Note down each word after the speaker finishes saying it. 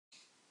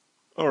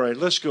All right,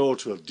 let's go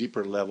to a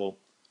deeper level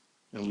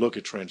and look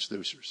at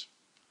transducers.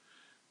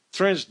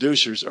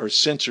 Transducers are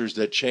sensors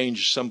that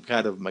change some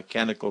kind of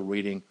mechanical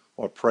reading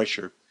or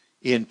pressure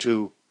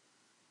into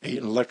an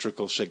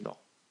electrical signal.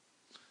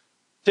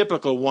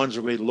 Typical ones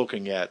we're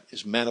looking at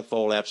is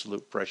manifold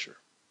absolute pressure,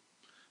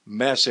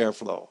 mass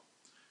airflow,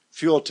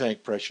 fuel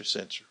tank pressure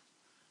sensor,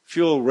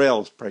 fuel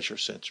rail pressure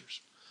sensors.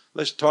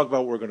 Let's talk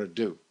about what we're going to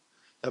do.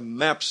 The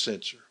MAP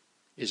sensor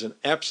is an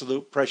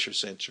absolute pressure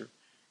sensor,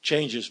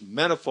 changes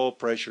manifold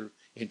pressure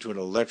into an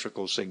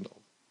electrical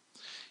signal.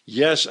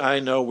 Yes, I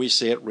know we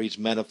say it reads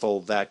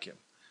manifold vacuum.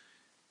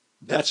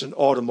 That's an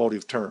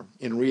automotive term.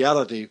 In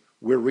reality,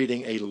 we're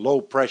reading a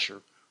low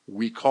pressure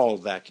we call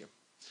vacuum.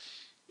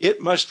 It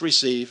must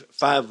receive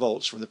 5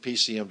 volts from the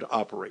PCM to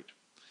operate.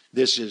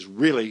 This is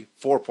really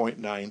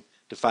 4.9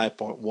 to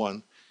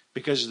 5.1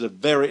 because it's a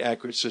very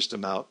accurate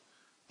system out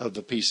of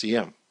the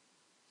PCM.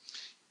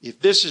 If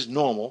this is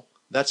normal,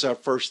 that's our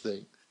first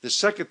thing. The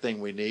second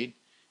thing we need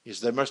is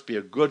there must be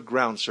a good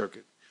ground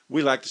circuit.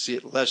 We like to see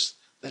it less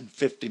than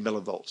 50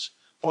 millivolts,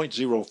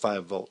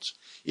 0.05 volts.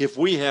 If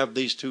we have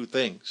these two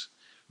things,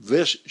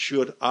 this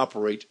should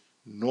operate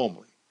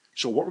normally.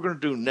 So what we're going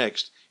to do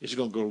next is we're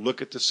going to go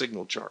look at the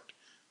signal chart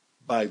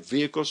by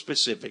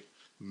vehicle-specific,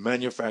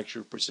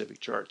 manufacturer-specific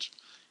charts.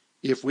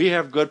 If we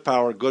have good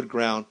power, good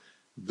ground,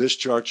 this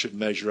chart should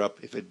measure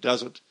up. If it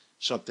doesn't,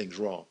 something's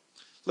wrong.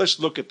 Let's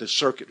look at the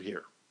circuit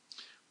here.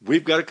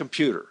 We've got a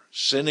computer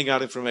sending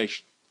out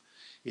information.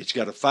 It's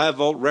got a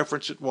 5-volt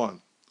reference at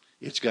 1.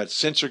 It's got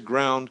sensor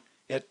ground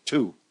at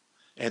 2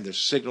 and the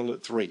signal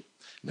at 3.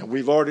 Now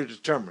we've already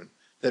determined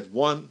that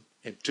 1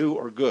 and 2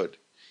 are good.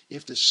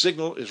 If the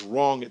signal is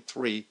wrong at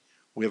 3,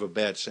 we have a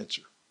bad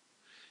sensor.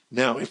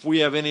 Now if we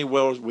have any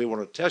wells we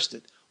want to test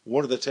it,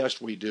 one of the tests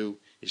we do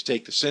is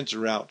take the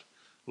sensor out,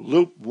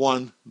 loop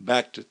 1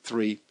 back to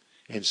 3,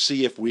 and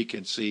see if we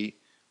can see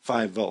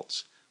 5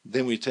 volts.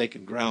 Then we take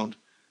and ground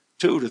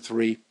 2 to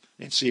 3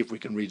 and see if we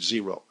can read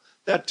 0.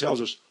 That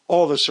tells us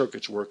all the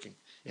circuits working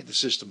and the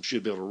system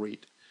should be able to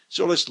read.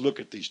 So let's look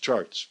at these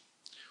charts.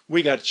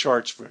 We got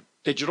charts for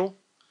digital.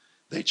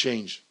 They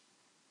change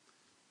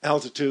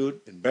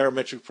altitude and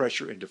barometric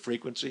pressure into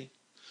frequency.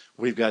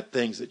 We've got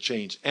things that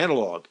change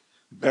analog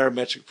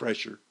barometric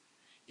pressure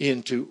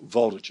into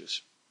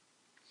voltages.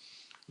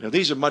 Now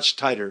these are much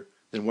tighter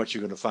than what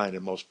you're going to find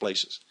in most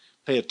places.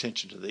 Pay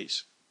attention to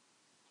these.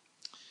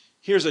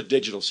 Here's a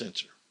digital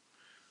sensor.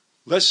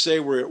 Let's say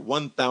we're at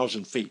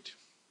 1,000 feet.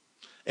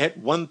 At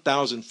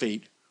 1,000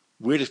 feet,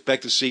 we'd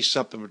expect to see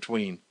something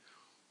between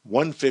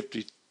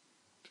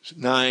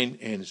 159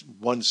 and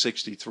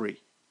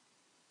 163,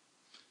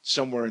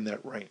 somewhere in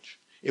that range.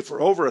 If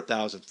we're over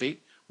 1,000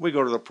 feet, we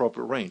go to the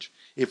appropriate range.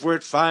 If we're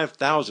at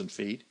 5,000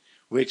 feet,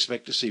 we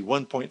expect to see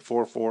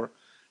 1.44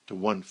 to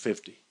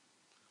 150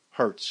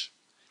 hertz.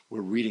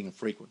 We're reading a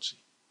frequency.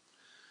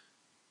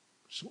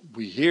 So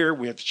we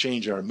have to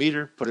change our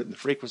meter, put it in the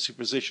frequency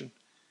position,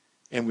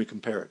 and we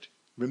compare it.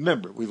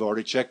 Remember, we've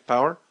already checked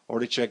power,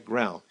 already checked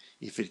ground.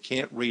 If it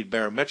can't read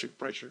barometric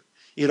pressure,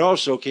 it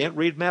also can't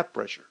read MAP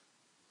pressure.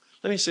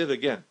 Let me say that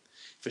again.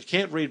 If it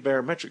can't read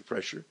barometric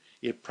pressure,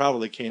 it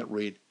probably can't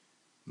read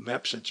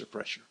MAP sensor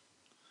pressure.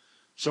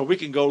 So we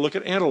can go look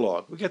at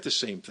analog. We get the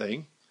same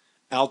thing.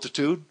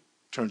 Altitude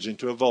turns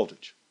into a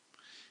voltage.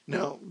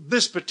 Now,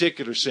 this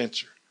particular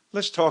sensor,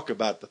 let's talk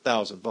about the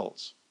 1,000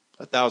 volts,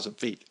 1,000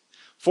 feet,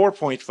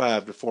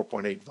 4.5 to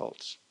 4.8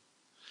 volts.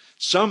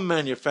 Some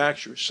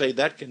manufacturers say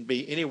that can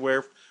be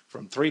anywhere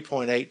from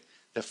 3.8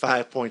 to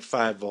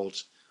 5.5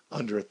 volts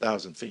under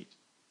 1,000 feet.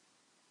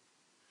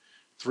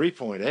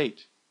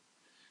 3.8,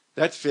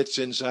 that fits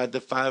inside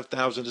the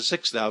 5,000 to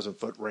 6,000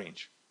 foot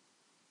range.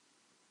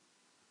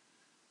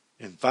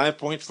 In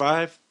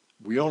 5.5,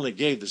 we only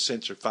gave the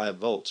sensor 5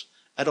 volts.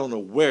 I don't know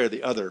where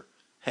the other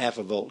half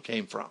a volt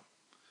came from.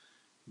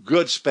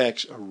 Good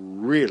specs are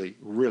really,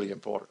 really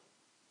important.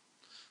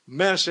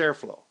 Mass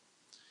airflow.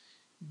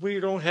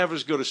 We don't have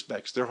as good as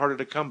specs. They're harder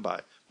to come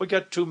by. We've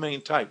got two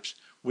main types.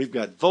 We've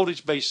got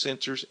voltage-based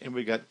sensors and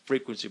we've got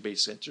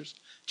frequency-based sensors,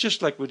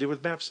 just like we did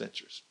with MAP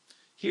sensors.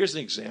 Here's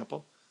an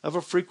example of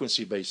a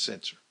frequency-based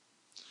sensor.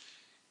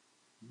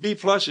 B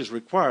plus is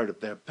required of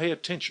that. Pay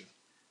attention.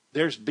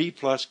 There's B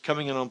plus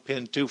coming in on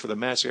pin 2 for the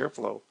mass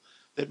airflow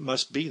that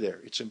must be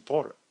there. It's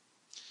important.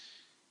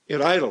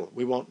 At idle,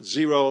 we want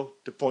 0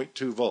 to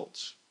 0.2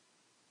 volts.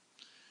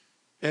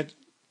 At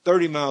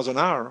 30 miles an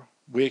hour,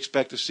 we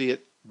expect to see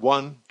it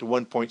 1 to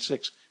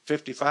 1.6.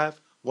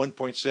 55,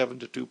 1.7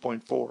 to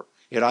 2.4.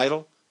 At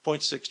idle,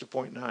 0.6 to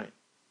 0.9.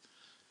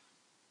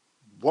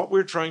 What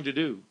we're trying to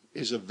do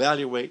is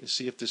evaluate and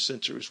see if the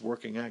sensor is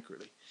working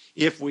accurately.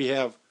 If we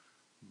have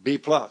B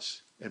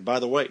plus, and by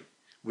the way,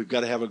 we've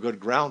got to have a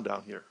good ground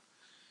down here.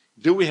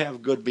 Do we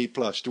have good B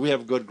plus? Do we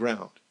have good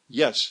ground?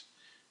 Yes.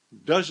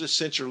 Does the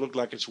sensor look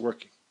like it's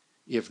working?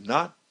 If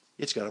not,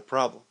 it's got a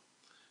problem.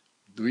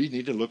 We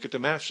need to look at the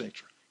MAF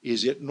sensor.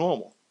 Is it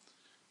normal?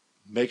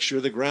 Make sure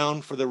the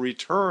ground for the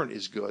return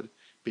is good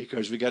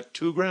because we got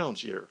two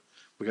grounds here.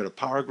 We got a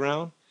power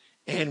ground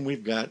and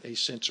we've got a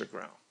sensor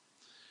ground.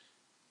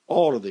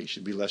 All of these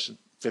should be less than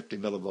 50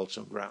 millivolts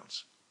on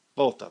grounds,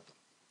 both of them.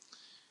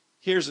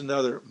 Here's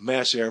another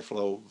mass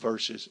airflow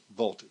versus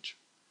voltage.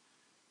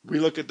 We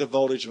look at the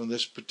voltage on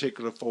this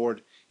particular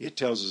Ford. It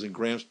tells us in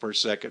grams per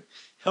second,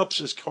 helps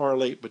us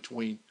correlate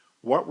between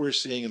what we're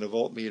seeing in a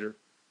voltmeter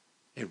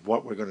and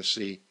what we're going to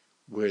see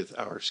with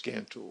our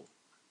scan tool.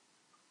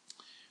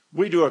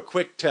 We do a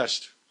quick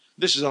test.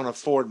 This is on a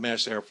Ford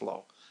mass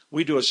airflow.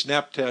 We do a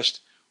snap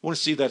test. We want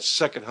to see that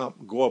second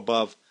hump go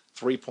above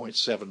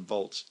 3.7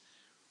 volts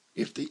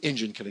if the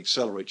engine can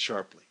accelerate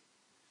sharply.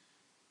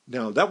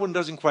 Now, that one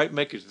doesn't quite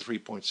make it to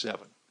 3.7.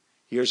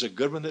 Here's a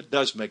good one that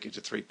does make it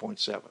to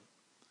 3.7.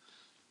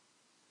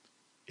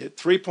 At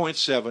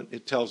 3.7,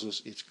 it tells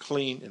us it's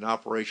clean and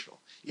operational.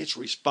 It's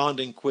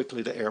responding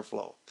quickly to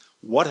airflow.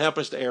 What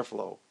happens to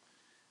airflow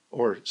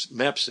or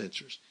MAP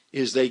sensors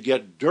is they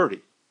get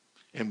dirty.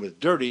 And with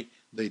dirty,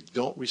 they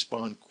don't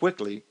respond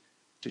quickly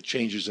to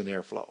changes in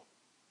airflow.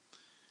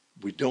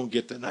 We don't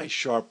get the nice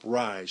sharp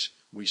rise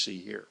we see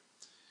here.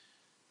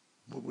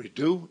 What we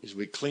do is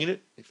we clean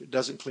it. If it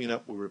doesn't clean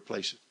up, we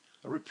replace it.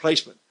 A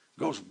replacement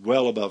goes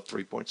well above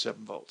 3.7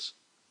 volts.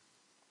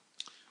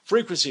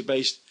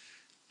 Frequency-based,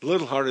 a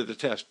little harder to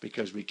test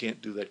because we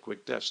can't do that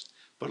quick test.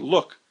 But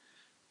look,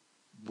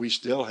 we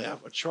still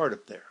have a chart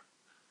up there.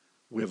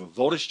 We have a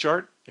voltage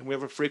chart and we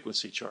have a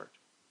frequency chart.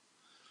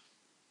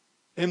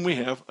 And we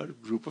have a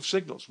group of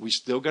signals. We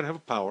still got to have a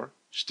power,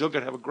 still got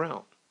to have a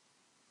ground.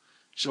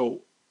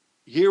 So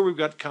here we've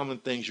got common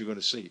things you're going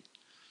to see.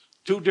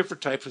 Two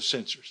different types of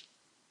sensors.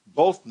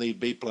 Both need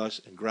B plus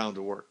and ground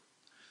to work.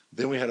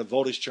 Then we had a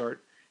voltage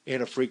chart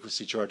and a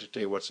frequency chart to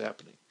tell you what's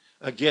happening.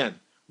 Again,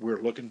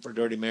 we're looking for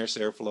dirty mass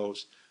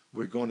airflows.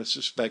 We're going to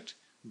suspect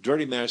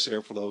dirty mass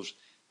airflows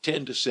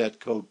tend to set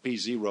code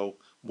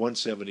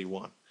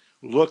P0171.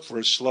 Look for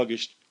a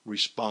sluggish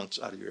response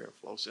out of your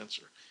airflow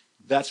sensor.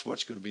 That's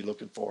what's going to be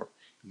looking for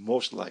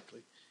most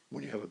likely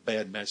when you have a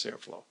bad mass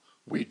airflow.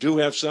 We do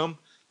have some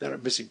that are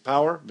missing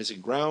power,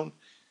 missing ground.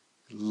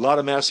 A lot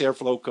of mass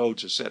airflow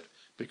codes are set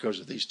because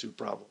of these two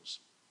problems.